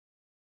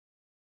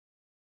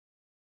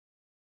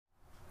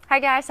Hi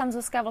guys, I'm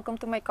Zuzka, welcome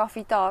to my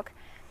coffee talk.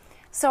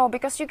 So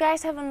because you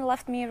guys haven't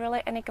left me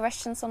really any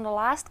questions on the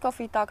last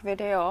coffee talk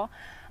video,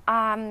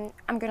 I'm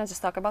gonna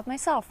just talk about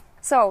myself.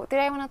 So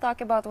today I want to talk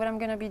about what I'm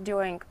gonna be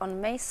doing on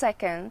May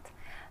 2nd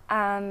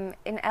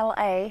in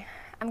LA.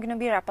 I'm gonna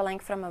be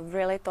rappelling from a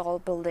really tall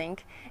building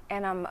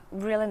and I'm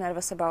really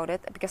nervous about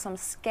it because I'm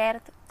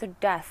scared to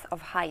death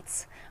of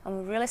heights.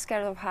 I'm really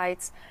scared of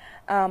heights,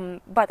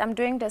 but I'm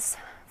doing this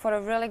for a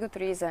really good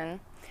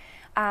reason.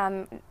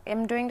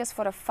 I'm doing this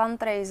for a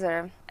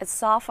fundraiser. It's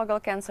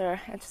esophageal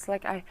cancer. It's just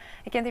like I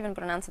can't even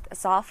pronounce it.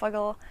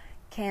 Esophageal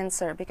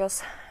cancer,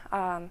 because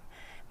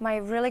my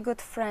really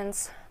good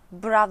friend's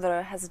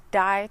brother has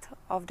died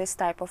of this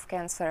type of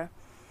cancer.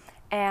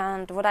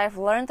 And what I've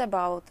learned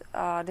about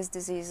this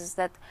disease is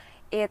that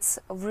it's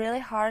really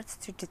hard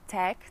to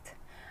detect.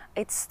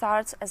 It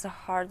starts as a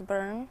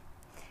heartburn,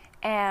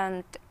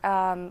 and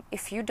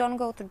if you don't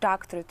go to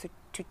doctor to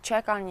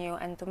check on you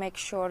and to make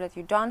sure that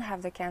you don't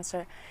have the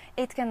cancer,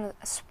 it can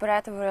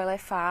spread really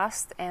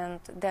fast, and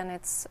then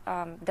it's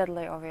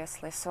deadly,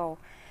 obviously. So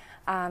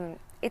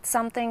it's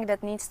something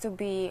that needs to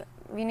be,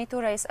 we need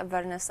to raise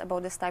awareness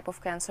about this type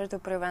of cancer to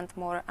prevent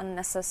more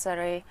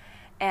unnecessary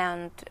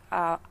and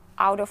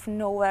out of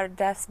nowhere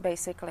deaths,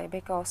 basically.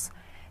 Because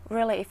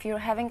really, if you're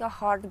having a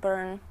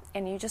heartburn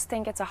and you just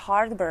think it's a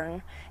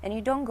heartburn and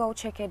you don't go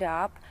check it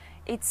up,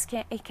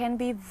 it can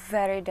be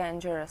very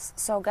dangerous.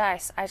 So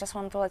guys, I just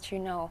want to let you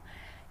know,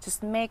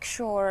 just make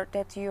sure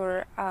that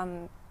you're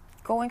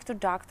going to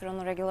doctor on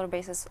a regular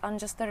basis, on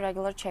just a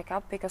regular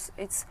checkup, because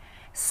it's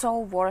so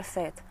worth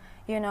it,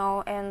 you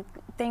know. And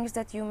things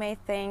that you may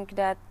think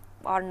that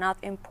are not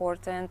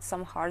important,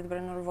 some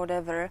heartburn or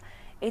whatever,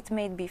 it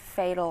may be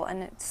fatal.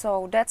 And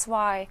so that's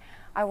why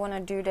I want to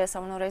do this. I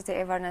want to raise the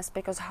awareness,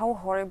 because how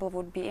horrible it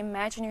would be.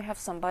 Imagine you have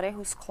somebody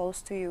who's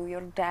close to you,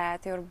 your dad,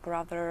 your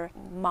brother,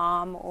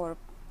 mom, or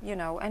you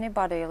know,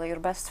 anybody, like your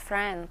best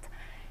friend,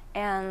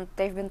 and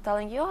they've been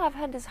telling you, oh, I've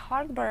had this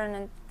heartburn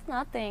and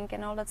nothing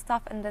and all that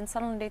stuff, and then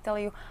suddenly they tell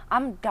you,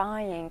 I'm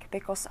dying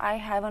because I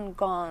haven't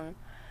gone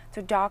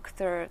to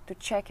doctor to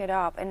check it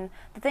up. And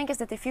the thing is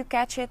that if you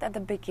catch it at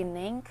the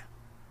beginning,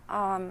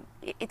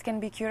 it can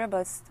be curable.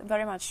 It's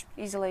very much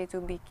easily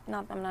to be,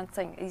 I'm not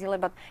saying easily,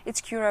 but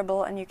it's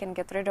curable and you can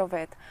get rid of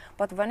it.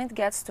 But when it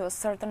gets to a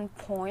certain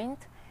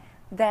point,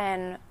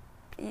 then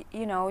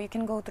you know, you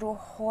can go through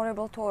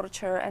horrible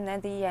torture, and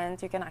at the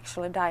end you can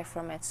actually die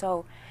from it.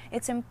 So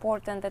it's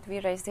important that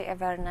we raise the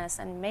awareness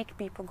and make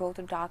people go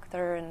to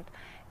doctor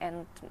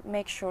and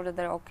make sure that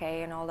they're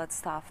okay and all that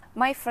stuff.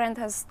 My friend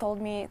has told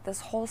me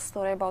this whole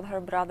story about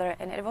her brother,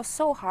 and it was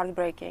so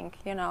heartbreaking,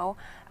 you know.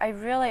 I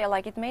really,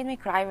 like, it made me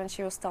cry when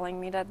she was telling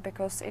me that,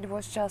 because it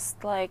was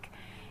just like,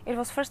 it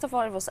was, first of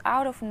all, it was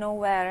out of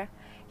nowhere.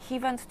 He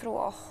went through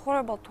a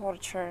horrible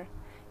torture,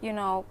 you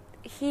know.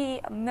 He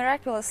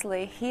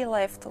miraculously, he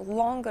lived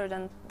longer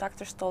than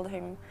doctors told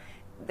him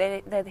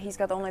that he's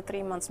got only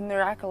 3 months.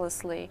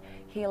 Miraculously,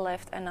 he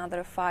lived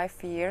another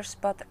 5 years,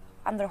 but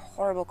under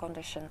horrible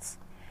conditions.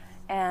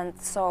 And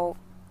so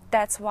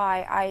that's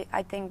why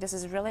I think this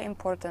is really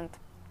important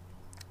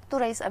to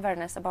raise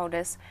awareness about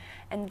this.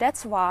 And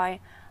that's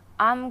why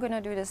I'm gonna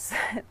do this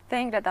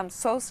thing that I'm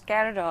so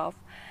scared of,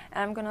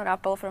 and I'm gonna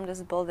rappel from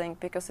this building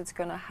because it's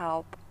gonna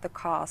help the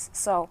cause.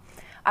 So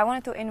I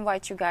wanted to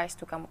invite you guys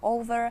to come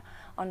over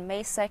on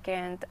May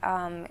 2nd.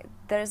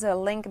 There's a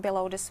link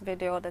below this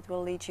video that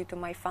will lead you to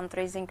my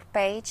fundraising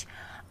page.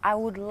 I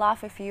would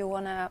love if you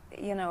wanna,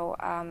 you know,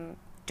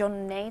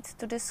 donate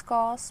to this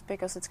cause,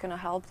 because it's gonna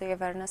help the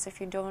awareness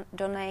if you don't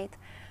donate.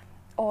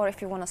 Or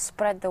if you wanna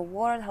spread the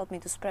word, help me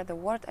to spread the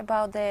word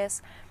about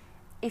this.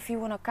 If you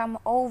wanna come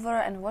over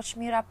and watch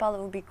me rappel,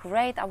 it would be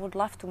great. I would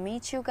love to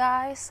meet you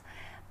guys.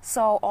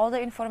 So all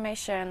the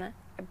information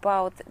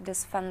about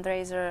this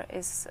fundraiser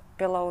is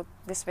below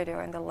this video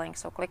in the link,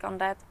 so click on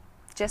that.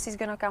 Jesse's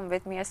gonna come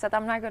with me. I said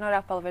I'm not gonna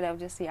rappel without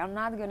Jesse. I'm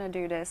not gonna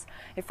do this.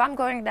 If I'm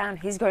going down,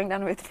 he's going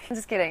down with me.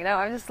 Just kidding. No,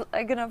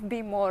 I'm gonna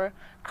be more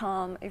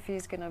calm if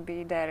he's gonna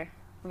be there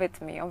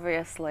with me,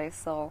 obviously.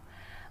 So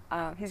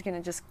he's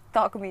gonna just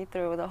talk me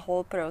through the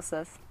whole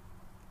process.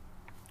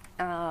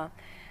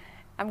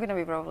 I'm gonna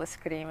be probably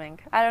screaming.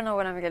 I don't know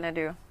what I'm gonna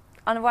do.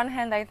 On one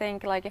hand, I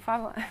think, like, if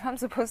I'm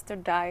supposed to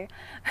die,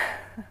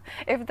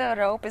 if the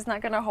rope is not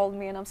gonna hold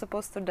me and I'm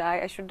supposed to die,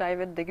 I should die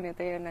with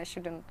dignity, and I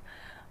shouldn't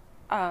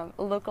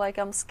look like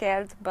I'm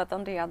scared. But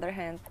on the other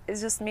hand,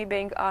 it's just me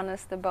being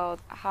honest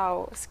about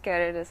how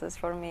scary this is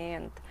for me,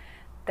 and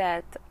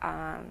that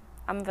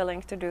I'm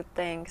willing to do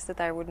things that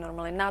I would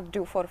normally not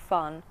do for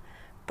fun,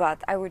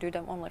 but I would do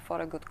them only for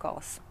a good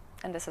cause,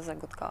 and this is a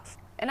good cause.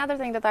 Another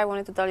thing that I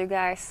wanted to tell you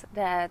guys,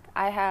 that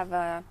I have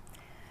a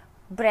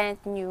brand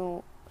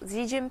new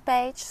Z-Gym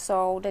page,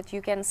 so that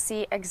you can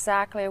see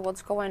exactly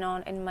what's going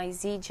on in my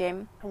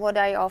Z-Gym, what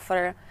I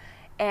offer,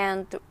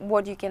 and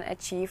what you can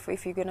achieve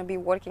if you're gonna be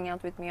working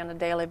out with me on a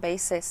daily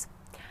basis.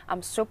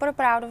 I'm super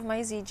proud of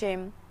my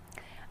Z-Gym.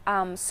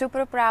 I'm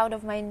super proud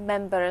of my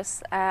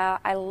members.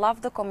 I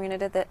love the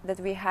community that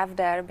we have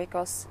there,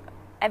 because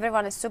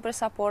everyone is super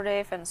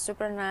supportive and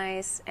super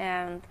nice,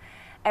 and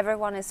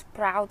Everyone is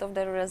proud of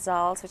their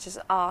results, which is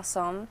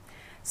awesome.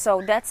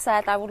 So that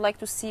said, I would like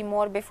to see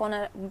more before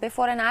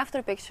and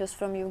after pictures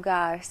from you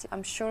guys.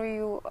 I'm sure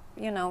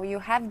you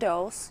have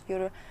those.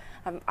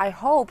 I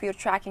hope you're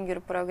tracking your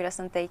progress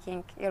and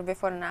taking your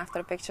before and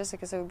after pictures,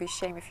 because it would be a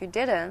shame if you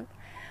didn't.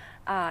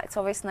 It's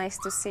always nice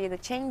to see the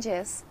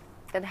changes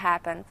that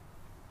happened.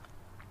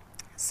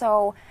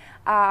 So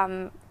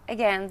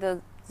again,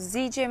 the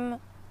Z-Gym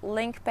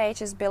link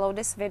page is below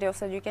this video,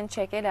 so you can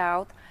check it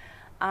out.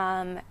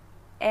 And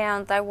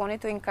I wanted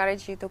to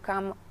encourage you to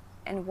come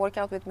and work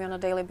out with me on a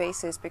daily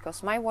basis,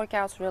 because my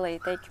workouts really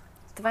take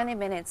 20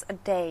 minutes a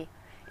day.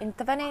 In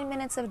 20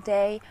 minutes a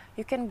day,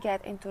 you can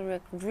get into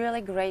a really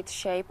great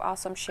shape,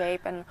 awesome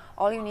shape, and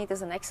all you need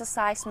is an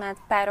exercise mat,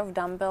 pair of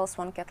dumbbells,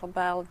 1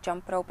 kettlebell,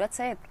 jump rope, that's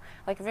it.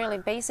 Like really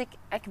basic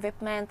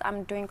equipment.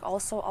 I'm doing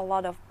also a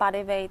lot of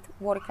body weight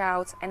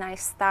workouts, and I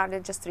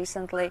started just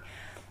recently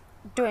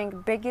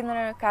doing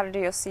beginner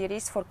cardio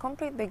series for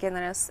complete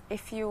beginners.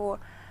 If you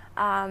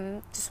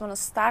just want to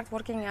start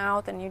working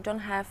out and you don't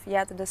have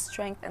yet the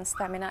strength and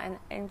stamina and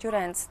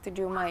endurance to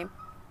do my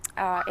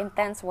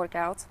intense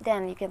workouts,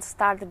 then you can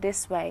start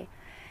this way.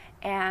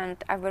 And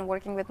I've been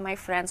working with my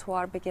friends who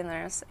are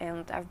beginners,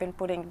 and I've been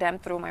putting them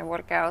through my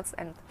workouts,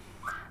 and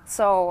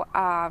so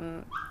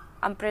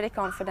I'm pretty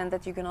confident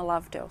that you're gonna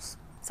love those.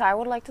 So I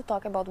would like to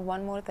talk about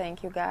one more thing,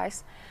 you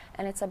guys,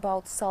 and it's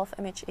about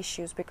self-image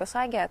issues, because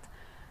I get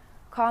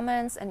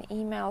comments and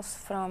emails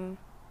from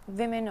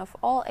women of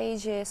all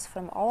ages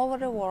from all over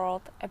the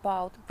world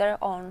about their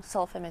own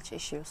self-image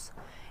issues.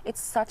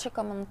 It's such a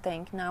common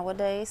thing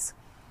nowadays,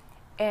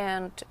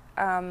 and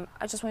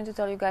I just want to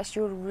tell you guys,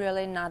 you're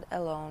really not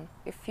alone.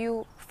 If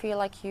you feel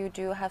like you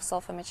do have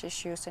self-image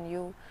issues and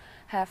you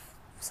have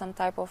some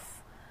type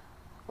of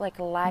like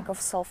lack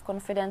of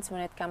self-confidence when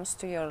it comes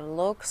to your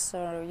looks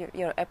or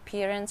your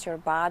appearance, your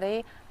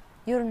body,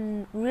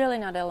 you're really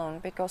not alone,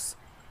 because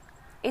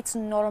it's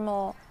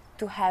normal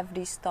to have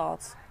these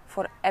thoughts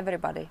for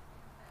everybody.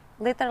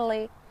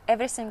 Literally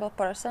every single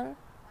person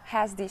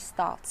has these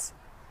thoughts,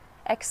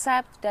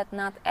 except that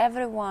not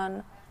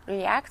everyone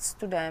reacts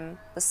to them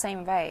the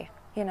same way.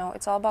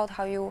 It's all about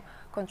how you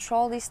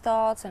control these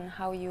thoughts and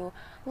how you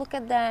look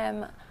at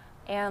them.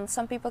 And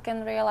some people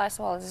can realize,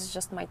 well, this is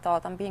just my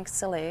thought, I'm being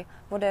silly,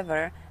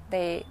 whatever.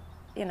 They,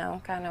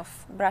 kind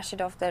of brush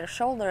it off their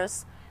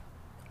shoulders,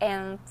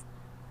 and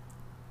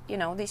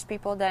these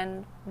people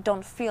then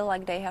don't feel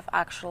like they have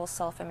actual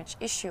self-image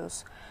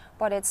issues.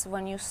 But it's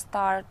when you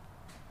start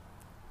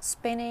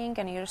spinning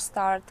and you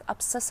start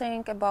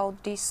obsessing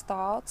about these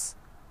thoughts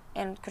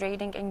and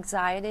creating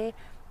anxiety,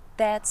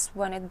 that's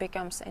when it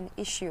becomes an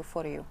issue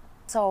for you.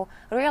 So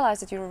realize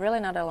that you're really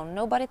not alone.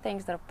 Nobody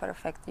thinks they're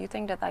perfect. You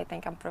think that I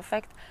think I'm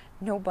perfect?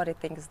 Nobody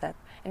thinks that.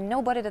 And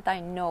nobody that I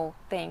know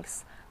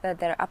thinks that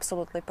they're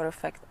absolutely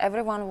perfect.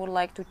 Everyone would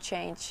like to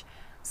change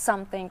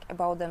something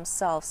about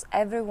themselves.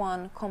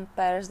 Everyone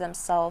compares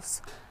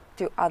themselves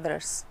to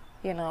others,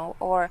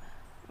 or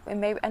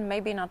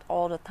maybe not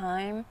all the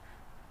time.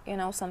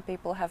 Some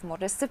people have more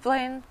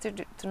discipline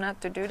to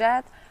not to do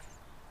that,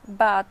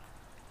 but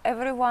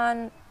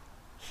everyone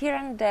here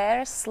and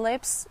there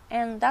slips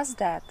and does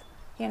that,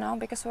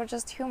 because we're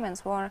just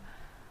humans. We're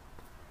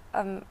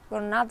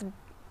not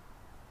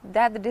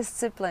that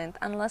disciplined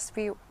unless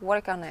we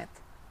work on it.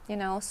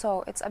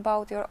 So it's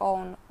about your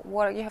own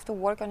work. You have to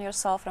work on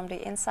yourself from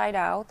the inside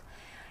out,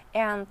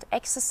 and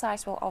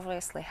exercise will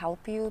obviously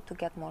help you to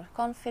get more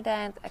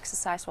confident.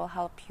 Exercise will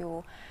help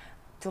you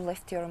to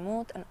lift your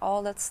mood and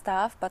all that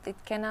stuff, but it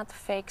cannot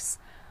fix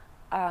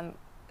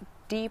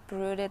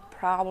deep-rooted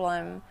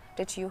problem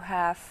that you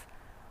have,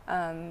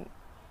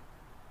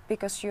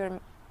 because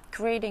you're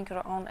creating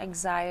your own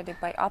anxiety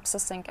by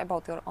obsessing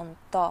about your own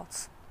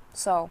thoughts.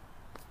 So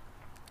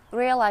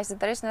realize that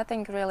there is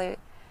nothing really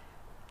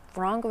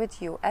wrong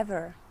with you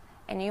ever,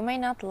 and you may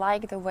not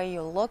like the way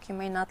you look, you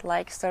may not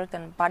like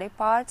certain body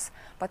parts,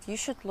 but you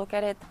should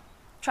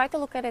try to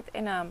look at it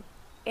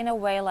in a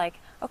way like,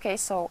 okay,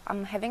 so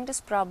I'm having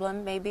this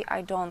problem, maybe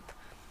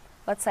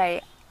let's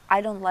say I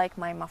don't like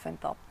my muffin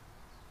top,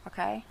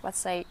 okay? Let's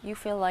say you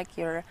feel like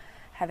you're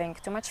having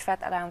too much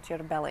fat around your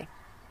belly.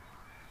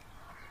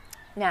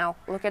 Now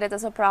look at it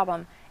as a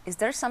problem. Is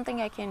there something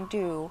I can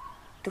do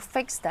to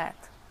fix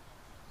that?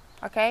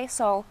 Okay,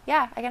 so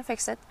yeah, I can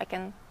fix it. I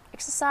can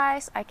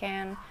exercise, I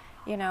can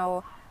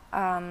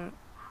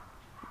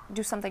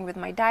do something with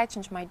my diet,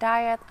 change my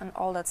diet and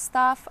all that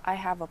stuff. I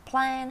have a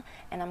plan,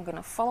 and I'm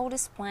gonna follow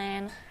this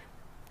plan,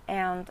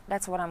 and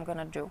that's what I'm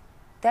gonna do.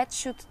 That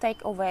should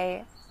take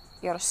away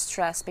your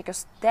stress,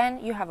 because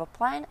then you have a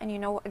plan and you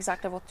know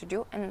exactly what to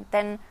do, and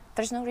then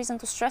there's no reason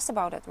to stress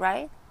about it,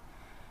 right?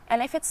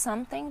 And if it's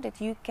something that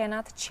you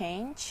cannot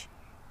change,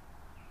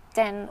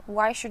 then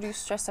why should you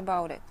stress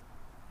about it?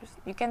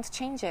 You can't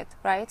change it,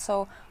 right?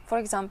 So for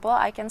example,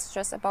 I can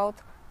stress about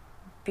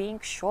being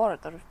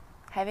short or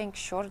having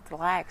short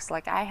legs.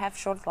 Like, I have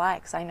short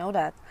legs, I know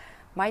that.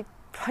 I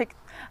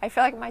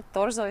feel like my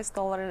torso is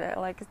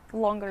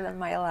longer than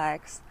my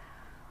legs,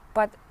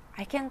 but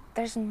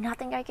there's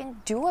nothing I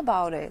can do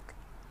about it.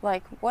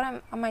 Like, what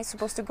am I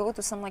supposed to go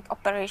to some like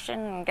operation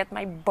and get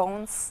my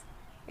bones,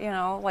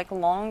 like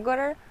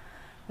longer?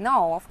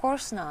 No, of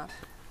course not.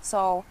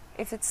 So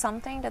if it's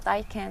something that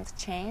I can't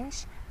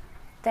change,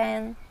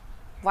 then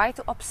why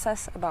to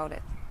obsess about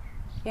it,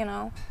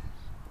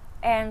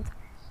 And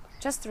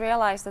just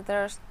realize that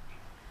there's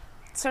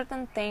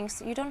certain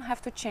things, you don't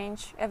have to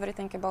change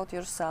everything about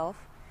yourself.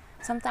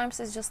 Sometimes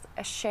it's just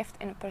a shift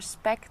in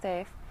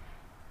perspective,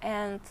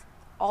 and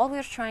all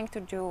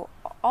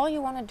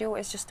you want to do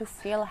is just to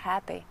feel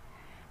happy.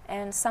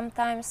 And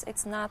sometimes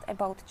it's not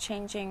about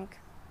changing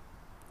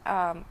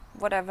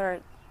whatever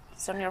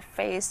is on your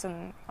face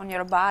and on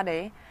your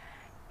body,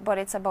 but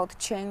it's about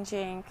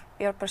changing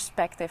your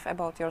perspective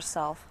about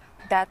yourself.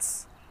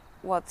 That's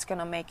what's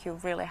gonna make you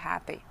really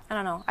happy. I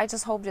don't know, I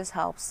just hope this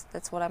helps.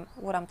 That's what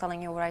I'm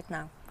telling you right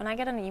now. When I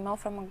get an email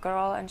from a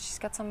girl and she's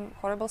got some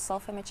horrible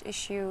self-image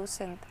issues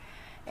and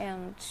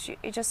she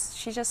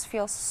just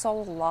feels so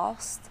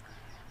lost,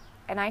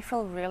 and I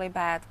feel really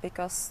bad,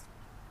 because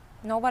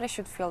nobody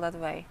should feel that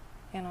way.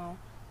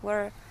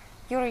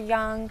 You're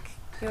young,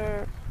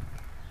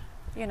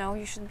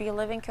 you should be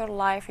living your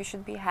life, you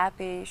should be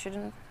happy, you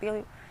shouldn't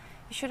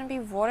be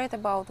worried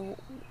about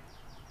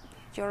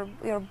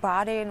your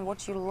body and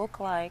what you look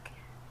like.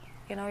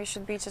 You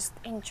should be just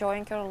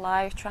enjoying your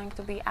life, trying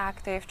to be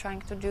active,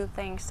 trying to do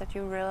things that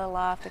you really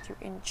love, that you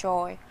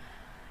enjoy,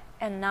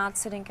 and not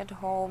sitting at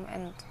home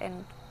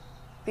and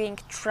being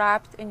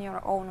trapped in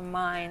your own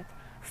mind,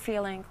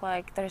 feeling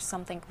like there's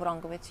something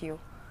wrong with you.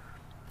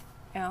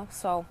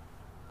 So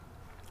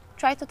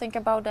try to think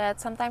about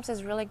that. Sometimes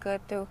it's really good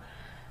to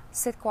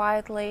sit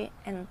quietly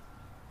and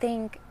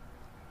think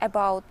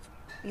about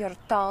your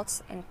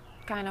thoughts and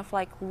kind of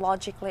like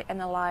logically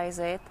analyze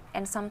it.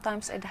 And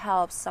sometimes it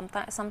helps.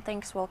 Sometimes some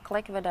things will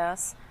click with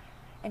us,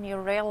 and you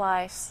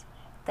realize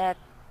that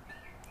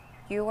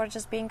you are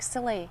just being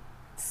silly.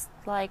 It's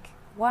like,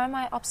 why am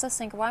I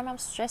obsessing? Why am I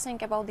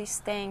stressing about these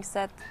things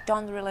that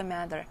don't really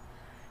matter?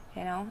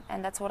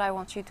 And that's what I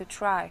want you to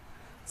try.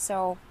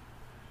 So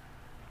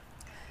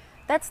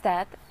that's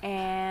that,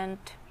 and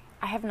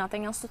I have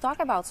nothing else to talk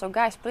about. So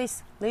guys,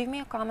 please leave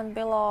me a comment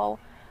below,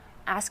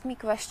 ask me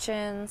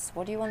questions.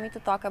 What do you want me to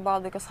talk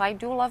about? Because I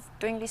do love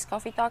doing these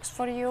coffee talks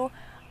for you.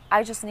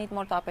 I just need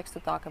more topics to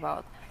talk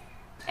about,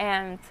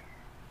 and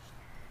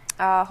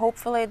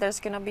hopefully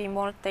there's gonna be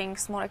more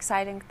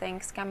exciting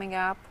things coming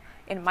up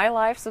in my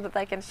life, so that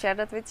I can share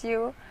that with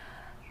you.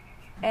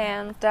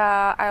 And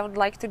I would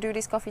like to do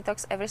these coffee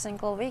talks every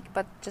single week,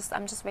 but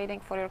I'm just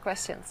waiting for your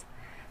questions.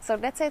 So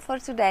that's it for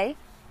today,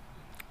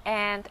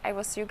 and I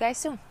will see you guys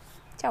soon.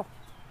 Ciao.